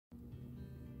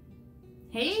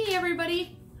Hey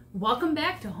everybody! Welcome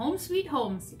back to Home Sweet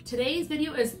Homes. Today's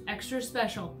video is extra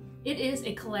special. It is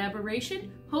a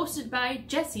collaboration hosted by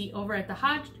Jessi over at the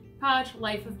HodgePodge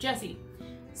Life of Jessi.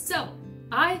 So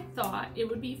I thought it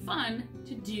would be fun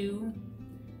to do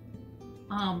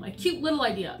a cute little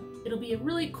idea. It'll be a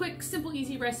really quick, simple,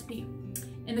 easy recipe.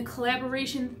 And the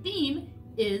collaboration theme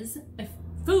is a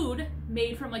food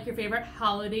made from like your favorite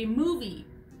holiday movie.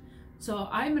 So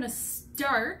I'm gonna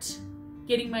start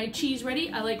getting my cheese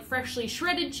ready. I like freshly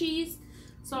shredded cheese.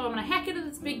 So I'm gonna hack into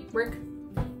this big brick,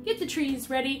 get the cheese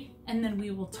ready, and then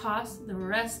we will toss the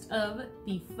rest of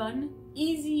the fun,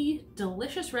 easy,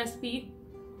 delicious recipe.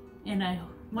 And I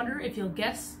wonder if you'll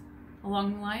guess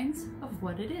along the lines of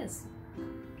what it is.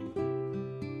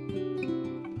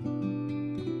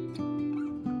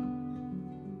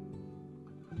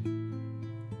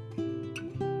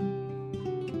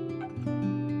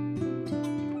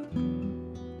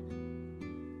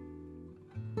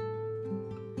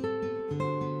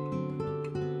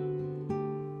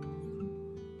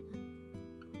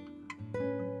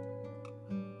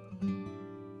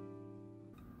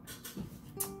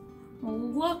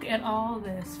 Look at all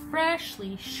this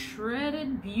freshly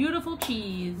shredded, beautiful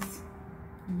cheese.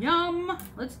 Yum!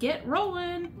 Let's get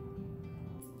rolling.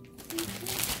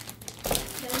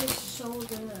 That is so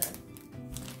good.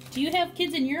 Do you have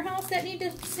kids in your house that need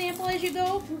to sample as you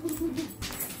go?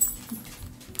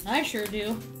 I sure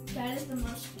do. That is the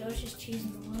most delicious cheese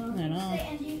in the world. I know.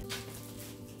 Andy.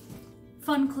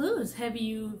 Fun clues. Have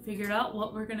you figured out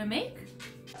what we're gonna make?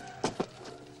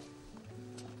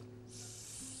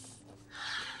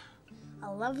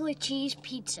 A lovely cheese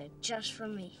pizza just for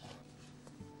me.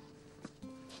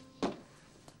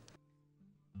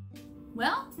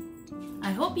 Well,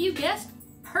 I hope you guessed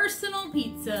personal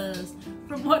pizzas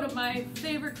from one of my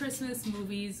favorite Christmas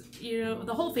movies. You know,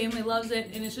 the whole family loves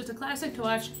it, and it's just a classic to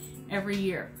watch every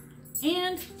year.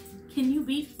 And can you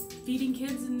beat feeding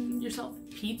kids and yourself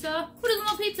pizza? Who doesn't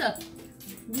love pizza?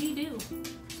 We do.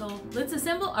 So let's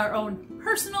assemble our own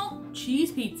personal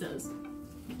cheese pizzas.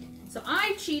 So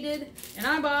I cheated and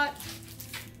I bought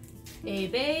a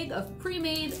bag of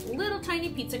pre-made little tiny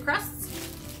pizza crusts.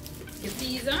 Get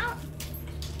these out.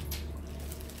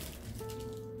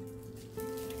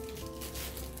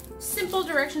 Simple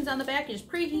directions on the back is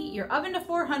preheat your oven to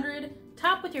 400,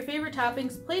 top with your favorite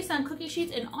toppings, place on cookie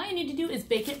sheets, and all you need to do is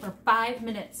bake it for 5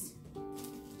 minutes.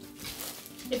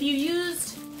 If you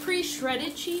used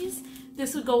pre-shredded cheese,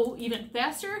 this would go even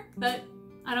faster, but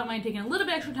I don't mind taking a little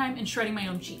bit extra time and shredding my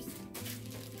own cheese.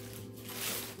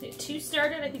 Get 2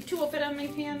 started. I think 2 will fit on my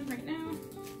pan right now.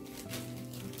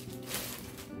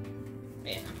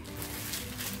 Yeah.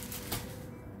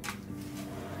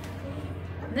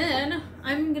 Then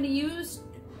I'm gonna use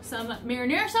some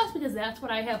marinara sauce because that's what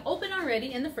I have open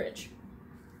already in the fridge.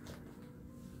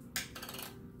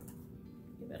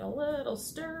 Give it a little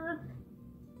stir.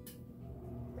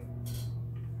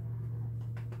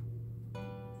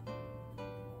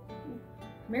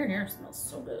 Marinara smells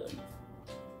so good.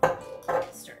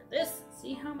 Let's start this,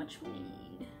 see how much we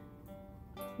need.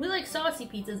 We like saucy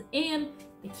pizzas, and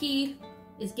the key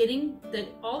is getting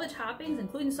all the toppings,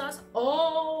 including the sauce,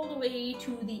 all the way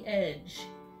to the edge.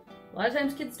 A lot of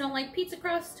times kids don't like pizza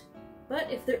crust, but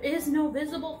if there is no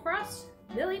visible crust,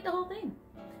 they'll eat the whole thing.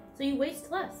 So you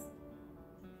waste less.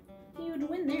 Huge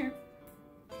win there.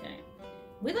 Okay.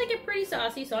 We like it pretty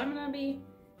saucy, so I'm gonna be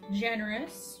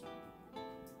generous.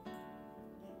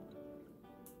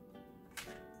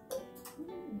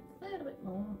 A little bit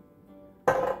more.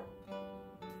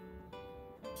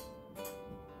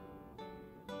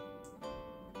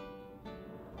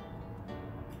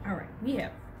 All right, we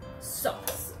have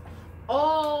sauce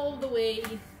all the way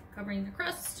covering the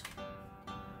crust.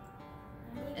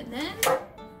 And then,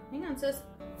 hang on sis,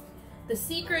 the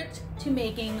secret to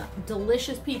making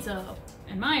delicious pizza,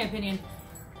 in my opinion,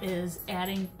 is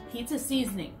adding pizza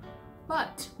seasoning.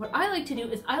 But what I like to do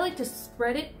is I like to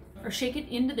spread it or shake it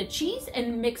into the cheese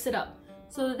and mix it up.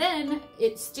 So then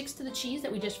it sticks to the cheese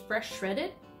that we just fresh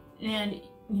shredded, and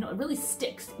you know, it really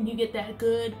sticks and you get that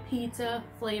good pizza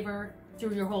flavor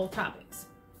through your whole toppings.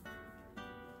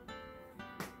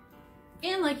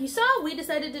 And like you saw, we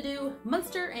decided to do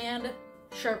Munster and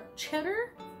sharp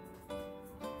cheddar.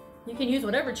 You can use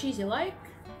whatever cheese you like.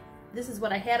 This is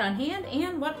what I had on hand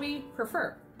and what we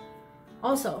prefer.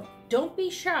 Also, don't be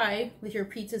shy with your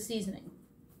pizza seasoning.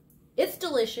 It's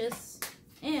delicious,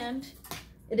 and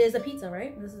it is a pizza,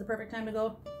 right? This is the perfect time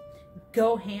to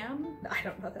go ham. I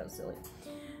don't know, that was silly.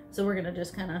 So we're gonna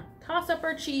just kind of toss up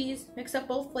our cheese, mix up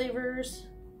both flavors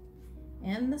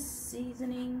and the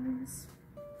seasonings.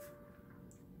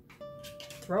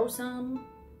 Throw some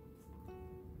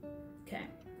Okay.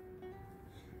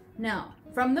 Now,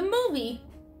 from the movie,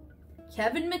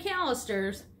 Kevin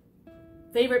McAllister's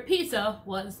favorite pizza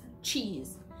was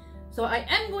cheese. So I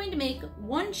am going to make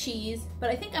 1 cheese, but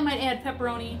I think I might add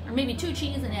pepperoni, or maybe 2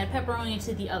 cheese and add pepperoni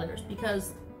to the others,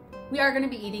 because we are going to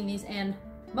be eating these and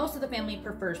most of the family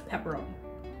prefers pepperoni.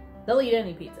 They'll eat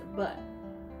any pizza, but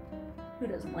who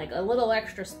doesn't like a little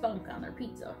extra spunk on their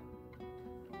pizza?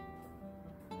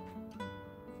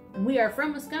 And we are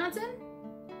from Wisconsin,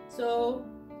 so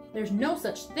there's no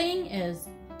such thing as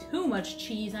too much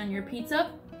cheese on your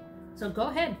pizza. So go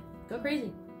ahead, go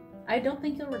crazy. I don't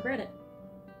think you'll regret it.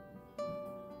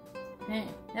 Okay,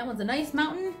 that one's a nice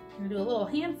mountain. I'm gonna do a little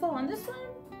handful on this one,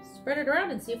 spread it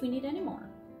around and see if we need any more.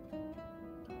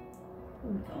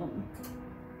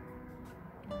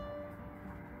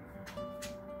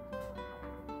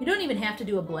 You don't even have to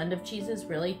do a blend of cheeses,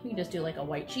 really. You can just do like a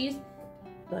white cheese,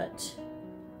 but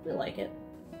we like it.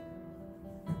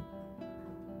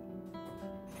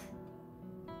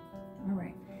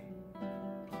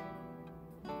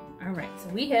 All right, so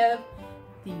we have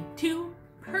the 2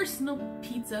 personal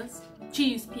pizzas,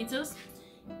 cheese pizzas.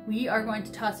 We are going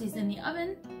to toss these in the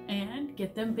oven and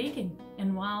get them baking.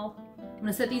 And while I'm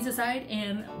gonna set these aside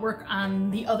and work on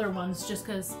the other ones, just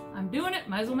because I'm doing it,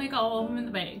 might as well make all of them in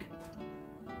the bag.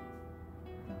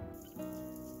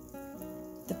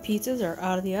 The pizzas are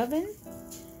out of the oven,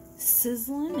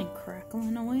 sizzling and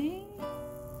crackling away.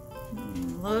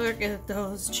 Look at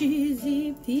those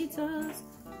cheesy pizzas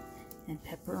and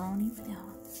pepperoni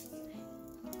fillings.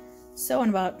 So in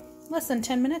about less than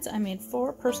 10 minutes, I made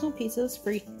 4 personal pizzas,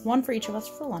 one for each of us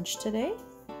for lunch today.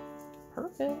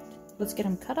 Perfect. Let's get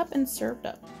them cut up and served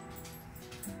up.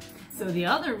 So the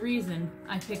other reason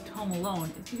I picked Home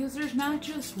Alone is because there's not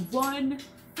just one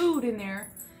food in there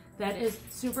that is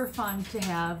super fun to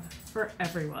have for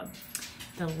everyone.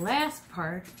 The last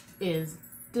part is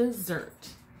dessert.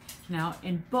 Now,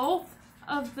 in both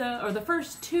of the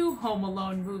first 2 Home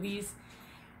Alone movies,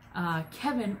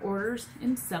 Kevin orders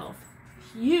himself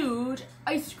huge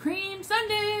ice cream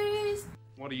sundaes.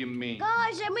 What do you mean?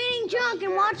 Guys, I'm eating junk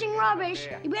and watching rubbish.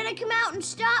 You better come out and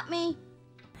stop me.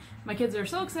 My kids are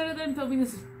so excited that I'm filming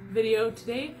this video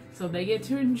today, so they get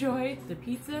to enjoy the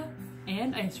pizza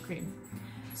and ice cream.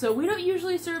 So we don't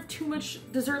usually serve too much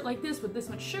dessert like this with this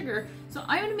much sugar, so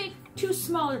I'm gonna make 2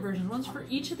 smaller versions, ones for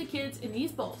each of the kids in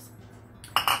these bowls.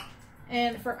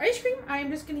 And for ice cream, I'm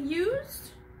just gonna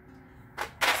use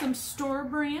some store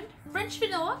brand French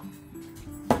vanilla.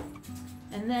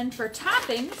 And then for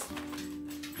toppings,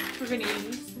 we're gonna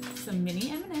use some mini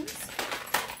M&Ms.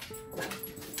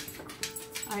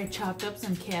 I chopped up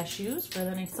some cashews for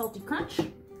the nice salty crunch.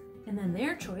 And then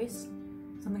their choice,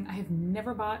 something I have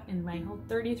never bought in my whole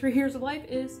 33 years of life,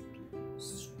 is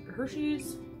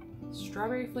Hershey's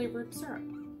strawberry flavored syrup.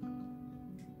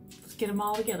 Let's get them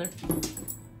all together.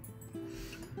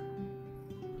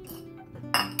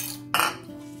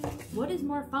 What is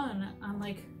more fun on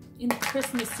like in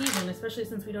Christmas season, especially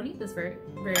since we don't eat this very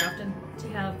often, to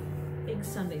have big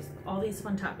sundaes, all these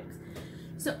fun toppings.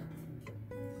 So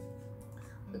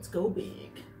let's go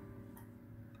big.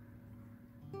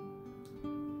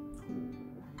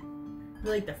 I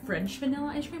like the French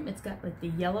vanilla ice cream. It's got like the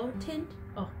yellow tint.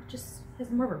 Oh, it just has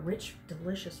more of a rich,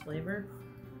 delicious flavor.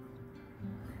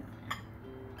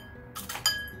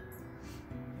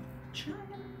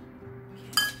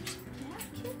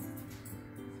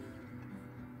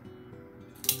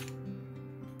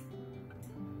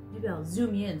 Maybe I'll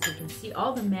zoom you in so you can see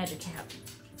all the magic happening.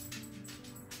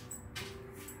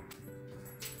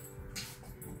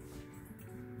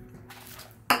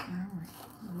 Alright,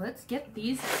 let's get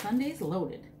these sundaes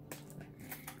loaded.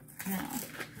 Now,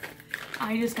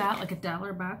 I just got like a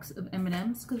 $1 box of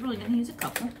M&Ms because we're only going to use a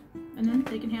couple. And then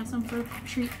they can have some for a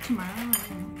treat tomorrow.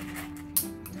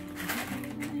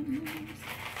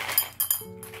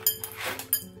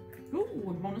 Ooh,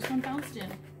 a bonus 1 pound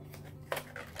stem.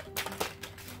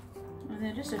 And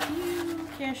then just a few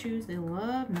cashews. They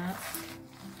love nuts,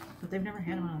 but they've never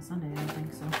had them on a Sunday, I don't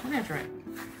think, so we're gonna try it.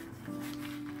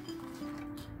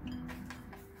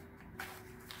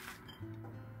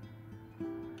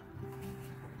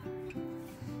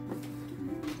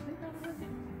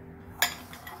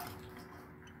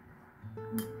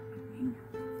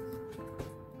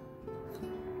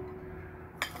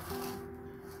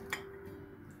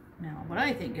 Now, what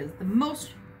I think is the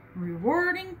most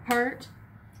rewarding part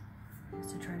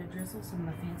is to try to drizzle some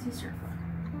of the fancy syrup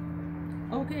on.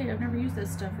 Okay, I've never used this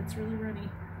stuff. It's really runny.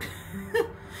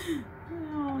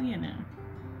 Oh, you know.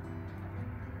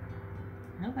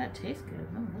 Well, that tastes good.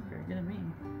 It doesn't look very good to me.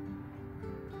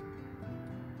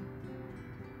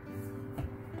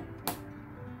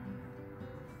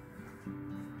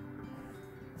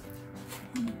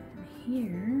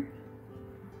 here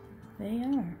they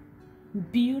are.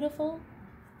 Beautiful,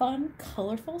 fun,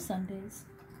 colorful Sundays.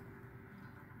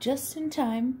 Just in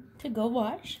time to go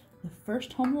watch the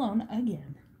first Home Alone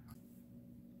again.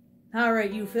 All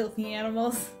right, you filthy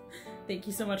animals. Thank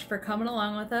you so much for coming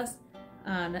along with us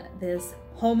on this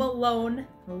Home Alone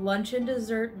lunch and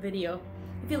dessert video.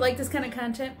 If you like this kind of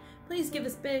content, please give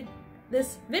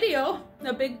this video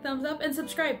a big thumbs up and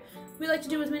subscribe. We like to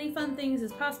do as many fun things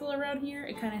as possible around here.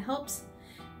 It kind of helps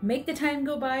make the time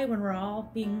go by when we're all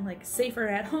being like safer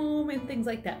at home and things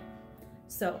like that.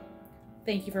 So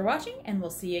thank you for watching, and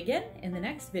we'll see you again in the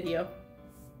next video.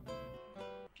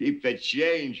 Keep the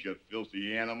change, you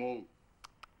filthy animal.